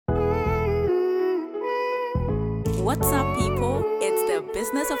What's up, people? It's the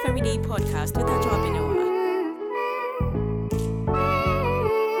Business of Everyday podcast with Adwoa, Benewaa.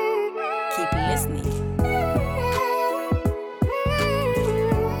 Keep listening.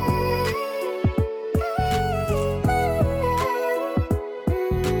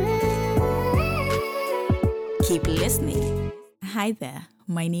 Keep listening. Hi there.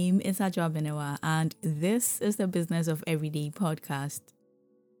 My name is Adwoa Benewaa, and this is the Business of Everyday podcast.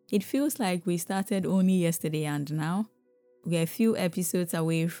 It feels like we started only yesterday, and now we're a few episodes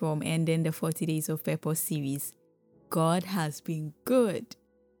away from ending the 40 Days of Purpose series. God has been good.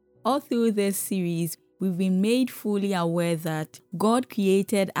 All through this series, we've been made fully aware that God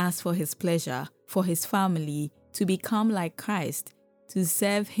created us for His pleasure, for His family, to become like Christ, to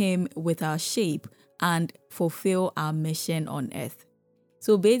serve Him with our shape, and fulfill our mission on earth.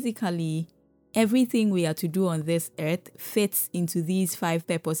 So basically, everything we are to do on this earth fits into these 5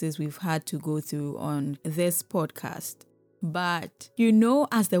 purposes we've had to go through on this podcast. But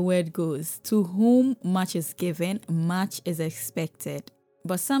as the word goes, to whom much is given, much is expected.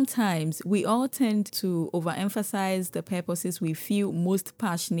 But sometimes we all tend to overemphasize the purposes we feel most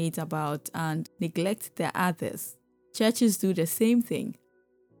passionate about and neglect the others. Churches do the same thing.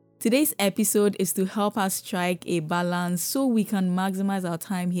 Today's episode is to help us strike a balance so we can maximize our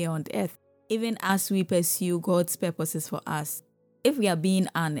time here on earth, even as we pursue God's purposes for us. If we are being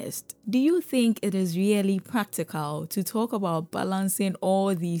honest, do you think it is really practical to talk about balancing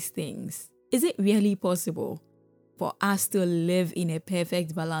all these things? Is it really possible for us to live in a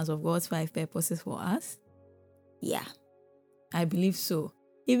perfect balance of God's 5 purposes for us? Yeah, I believe so.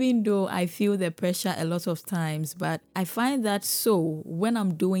 Even though I feel the pressure a lot of times, but I find that so when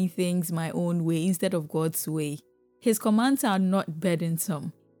I'm doing things my own way instead of God's way. His commands are not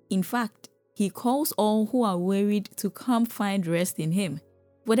burdensome. In fact, He calls all who are wearied to come find rest in Him.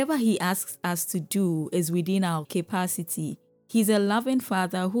 Whatever He asks us to do is within our capacity. He's a loving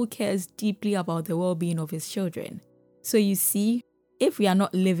Father who cares deeply about the well-being of His children. So you see, if we are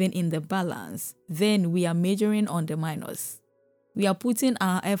not living in the balance, then we are majoring on the minus. We are putting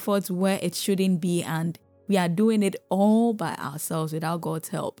our efforts where it shouldn't be, and we are doing it all by ourselves without God's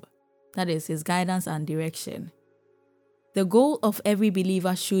help. That is His guidance and direction. The goal of every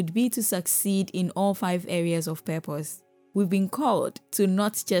believer should be to succeed in all 5 areas of purpose. We've been called to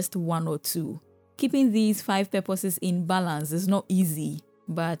not just 1 or 2. Keeping these 5 purposes in balance is not easy,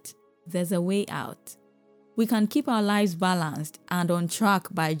 but there's a way out. We can keep our lives balanced and on track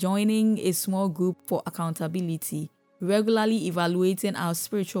by joining a small group for accountability, regularly evaluating our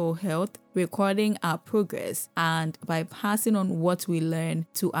spiritual health, recording our progress, and by passing on what we learn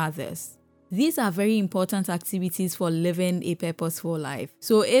to others. These are very important activities for living a purposeful life.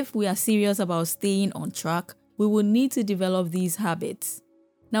 So if we are serious about staying on track, we will need to develop these habits.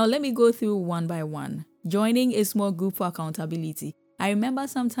 Now let me go through one by one. Joining a small group for accountability. I remember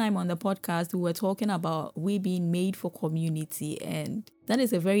sometime on the podcast we were talking about we being made for community, and that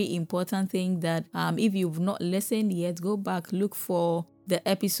is a very important thing that if you've not listened yet, go back, look for the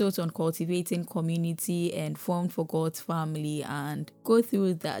episodes on cultivating community and formed for God's family and go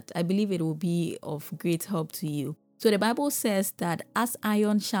through that. I believe it will be of great help to you. So the Bible says that as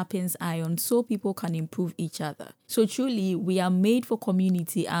iron sharpens iron, so people can improve each other. So truly, we are made for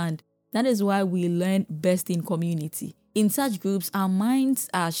community, and that is why we learn best in community. In such groups, our minds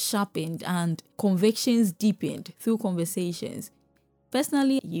are sharpened and convictions deepened through conversations.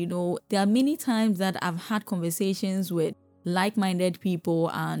 Personally, there are many times that I've had conversations with like-minded people,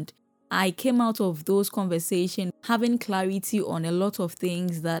 and I came out of those conversations having clarity on a lot of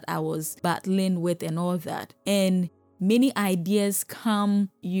things that I was battling with and all that. And many ideas come,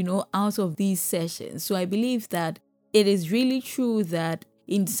 out of these sessions. So I believe that it is really true that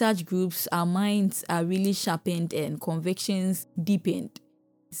in such groups, our minds are really sharpened and convictions deepened.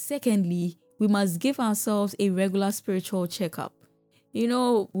 Secondly, we must give ourselves a regular spiritual checkup.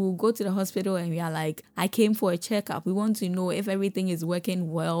 We'll go to the hospital and we are like, I came for a checkup. We want to know if everything is working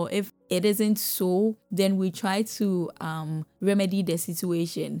well. If it isn't so, then we try to remedy the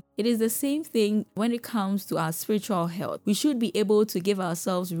situation. It is the same thing when it comes to our spiritual health. We should be able to give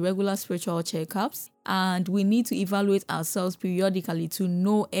ourselves regular spiritual checkups, and we need to evaluate ourselves periodically to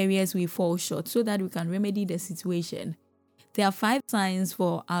know areas we fall short so that we can remedy the situation. There are 5 signs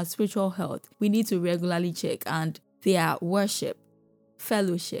for our spiritual health we need to regularly check, and they are worship,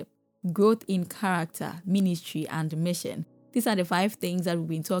 fellowship, growth in character, ministry, and mission. These are the 5 things that we've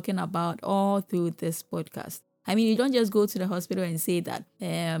been talking about all through this podcast. I mean, you don't just go to the hospital and say that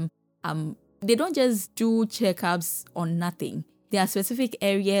they don't just do checkups on nothing. There are specific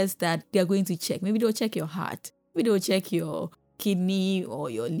areas that they're going to check. Maybe they'll check your heart. Maybe they'll check your kidney or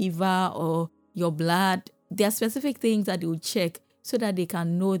your liver or your blood. There are specific things that they will check so that they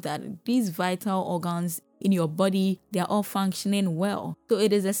can know that these vital organs in your body, they are all functioning well. So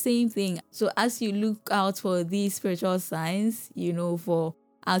it is the same thing. So as you look out for these spiritual signs, for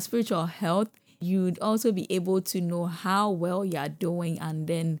our spiritual health, you'd also be able to know how well you are doing, and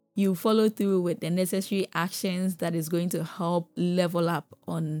then you follow through with the necessary actions that is going to help level up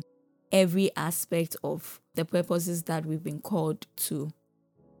on every aspect of the purposes that we've been called to.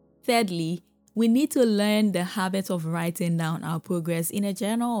 Thirdly, we need to learn the habit of writing down our progress in a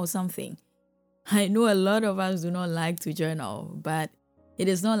journal or something. I know a lot of us do not like to journal, but it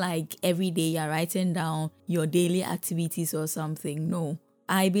is not like every day you're writing down your daily activities or something. No.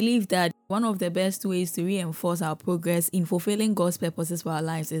 I believe that one of the best ways to reinforce our progress in fulfilling God's purposes for our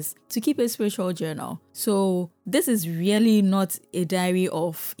lives is to keep a spiritual journal. So this is really not a diary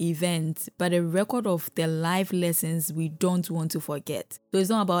of events, but a record of the life lessons we don't want to forget. So it's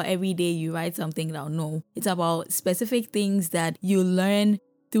not about every day you write something down. No, it's about specific things that you learn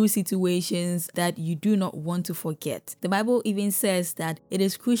through situations that you do not want to forget. The Bible even says that it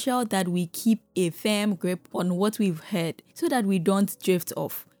is crucial that we keep a firm grip on what we've heard so that we don't drift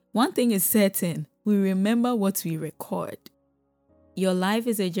off. One thing is certain, we remember what we record. Your life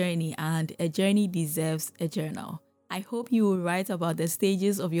is a journey, and a journey deserves a journal. I hope you will write about the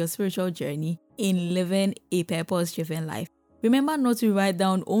stages of your spiritual journey in living a purpose-driven life. Remember not to write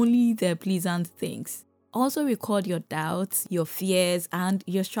down only the pleasant things. Also record your doubts, your fears, and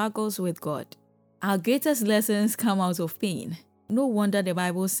your struggles with God. Our greatest lessons come out of pain. No wonder the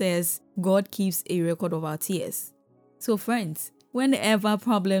Bible says God keeps a record of our tears. So friends, whenever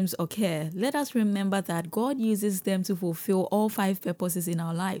problems occur, let us remember that God uses them to fulfill all 5 purposes in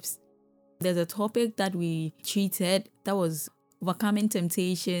our lives. There's a topic that we treated that was overcoming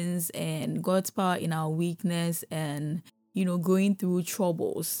temptations and God's power in our weakness and, going through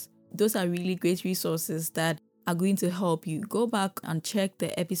troubles. Those are really great resources that are going to help you. Go back and check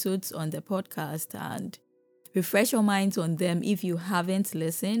the episodes on the podcast and refresh your minds on them if you haven't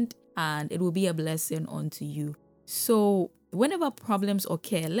listened, and it will be a blessing unto you. So whenever problems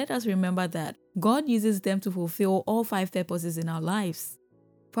occur, let us remember that God uses them to fulfill all 5 purposes in our lives.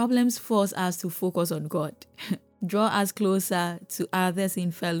 Problems force us to focus on God, draw us closer to others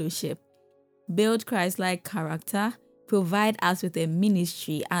in fellowship, build Christ-like character, provide us with a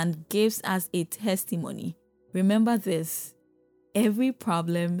ministry, and gives us a testimony. Remember this, every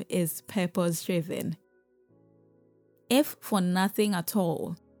problem is purpose-driven. If for nothing at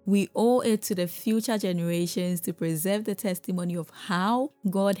all, we owe it to the future generations to preserve the testimony of how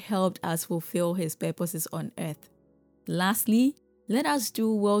God helped us fulfill His purposes on earth. Lastly, let us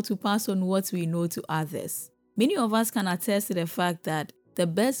do well to pass on what we know to others. Many of us can attest to the fact that the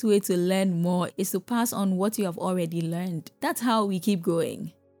best way to learn more is to pass on what you have already learned. That's how we keep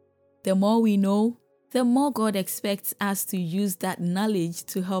growing. The more we know, the more God expects us to use that knowledge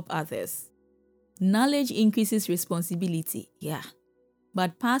to help others. Knowledge increases responsibility, yeah.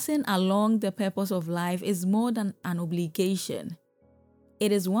 But passing along the purpose of life is more than an obligation.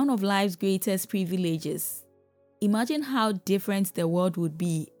 It is one of life's greatest privileges. Imagine how different the world would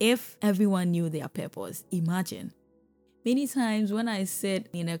be if everyone knew their purpose. Imagine. Many times when I sit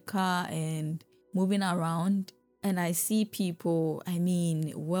in a car and moving around and I see people,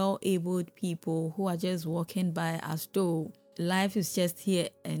 well-abled people who are just walking by as though life is just here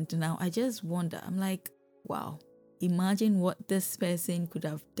and now, I just wonder, I'm like, wow, imagine what this person could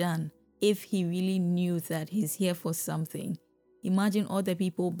have done if he really knew that he's here for something. Imagine all the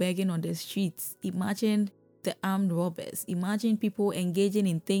people begging on the streets. Imagine the armed robbers. Imagine people engaging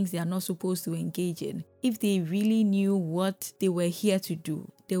in things they are not supposed to engage in. If they really knew what they were here to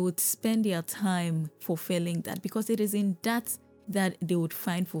do, they would spend their time fulfilling that, because it is in that they would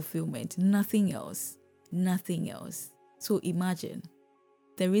find fulfillment. Nothing else. Nothing else. So imagine,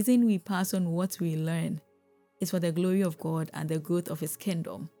 the reason we pass on what we learn is for the glory of God and the growth of His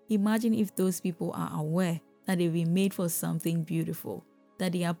kingdom. Imagine if those people are aware that they've been made for something beautiful,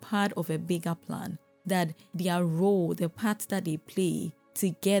 that they are part of a bigger plan, that their role, the part that they play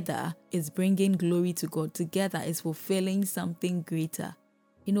together is bringing glory to God, together is fulfilling something greater.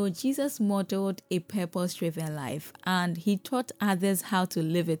 Jesus modeled a purpose-driven life, and He taught others how to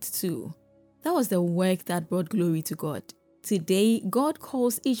live it too. That was the work that brought glory to God. Today, God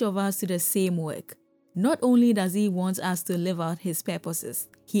calls each of us to the same work. Not only does He want us to live out His purposes,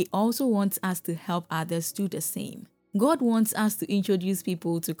 He also wants us to help others do the same. God wants us to introduce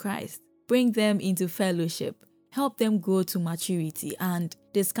people to Christ, bring them into fellowship, help them grow to maturity and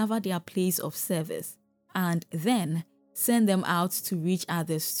discover their place of service, and then send them out to reach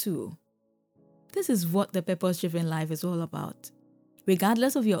others too. This is what the purpose-driven life is all about.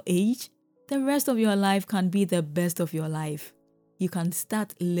 Regardless of your age, the rest of your life can be the best of your life. You can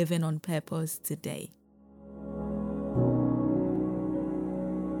start living on purpose today.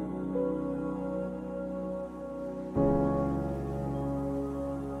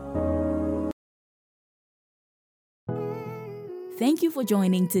 Thank you for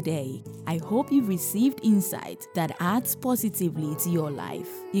joining today. I hope you've received insight that adds positively to your life.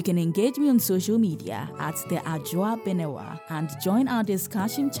 You can engage me on social media at the Adwoa Benewaa and join our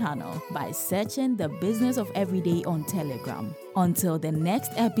discussion channel by searching The Business of Everyday on Telegram. Until the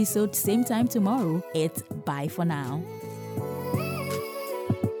next episode, same time tomorrow, it's bye for now.